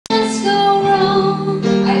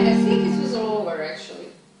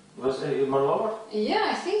Yeah,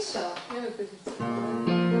 I think so. Yeah, but it's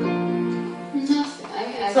Nothing.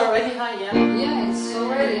 it's already high, yeah? Yeah, it's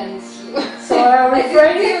already and it's... So are we I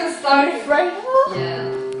afraid? didn't even start. Afraid?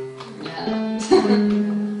 Yeah.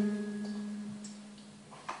 Yeah.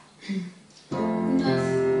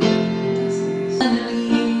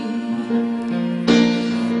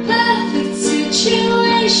 Perfect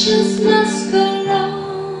situations must go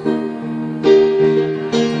wrong,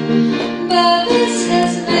 but this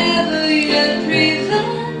has never yet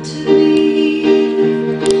prevented me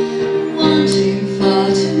wanting far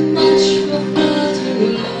too much for far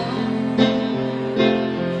too long.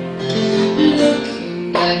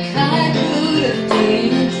 Looking back, I could have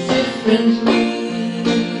done it differently.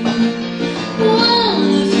 One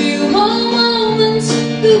of few more moments,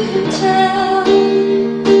 who can tell?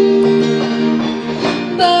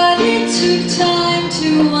 But it took time to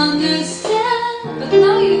understand. But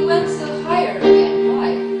now you went so higher again. Why?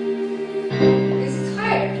 Is it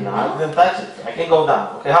higher? No, I didn't touch it. I can go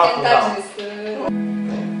down. Okay, how Can't to touch down? this.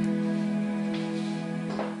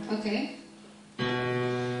 Okay.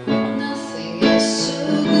 Nothing is so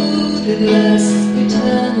good it lasts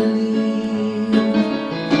eternally.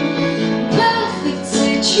 Perfect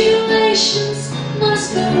situations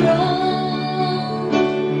must go wrong,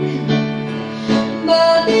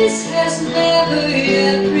 but this has never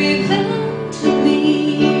yet prevented me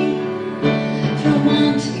from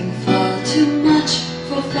wanting far too much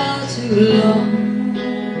for far too long.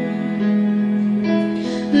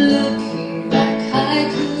 Looking back, I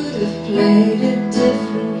could have played it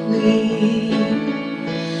differently.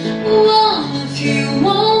 One a few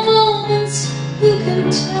more moments, who can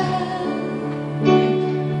tell?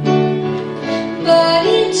 But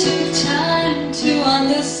it took time to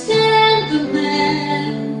understand the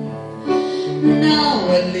man. Now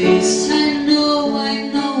at least I know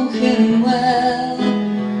him well.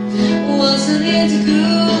 Wasn't it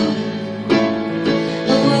good?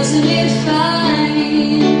 Wasn't it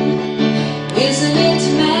fine? Isn't it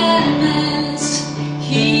madness?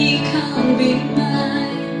 He can't be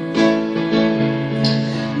mine.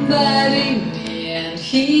 But in the end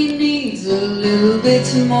he needs a little bit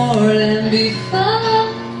more than before.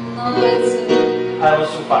 Oh, that's it. I was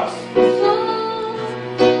too fast.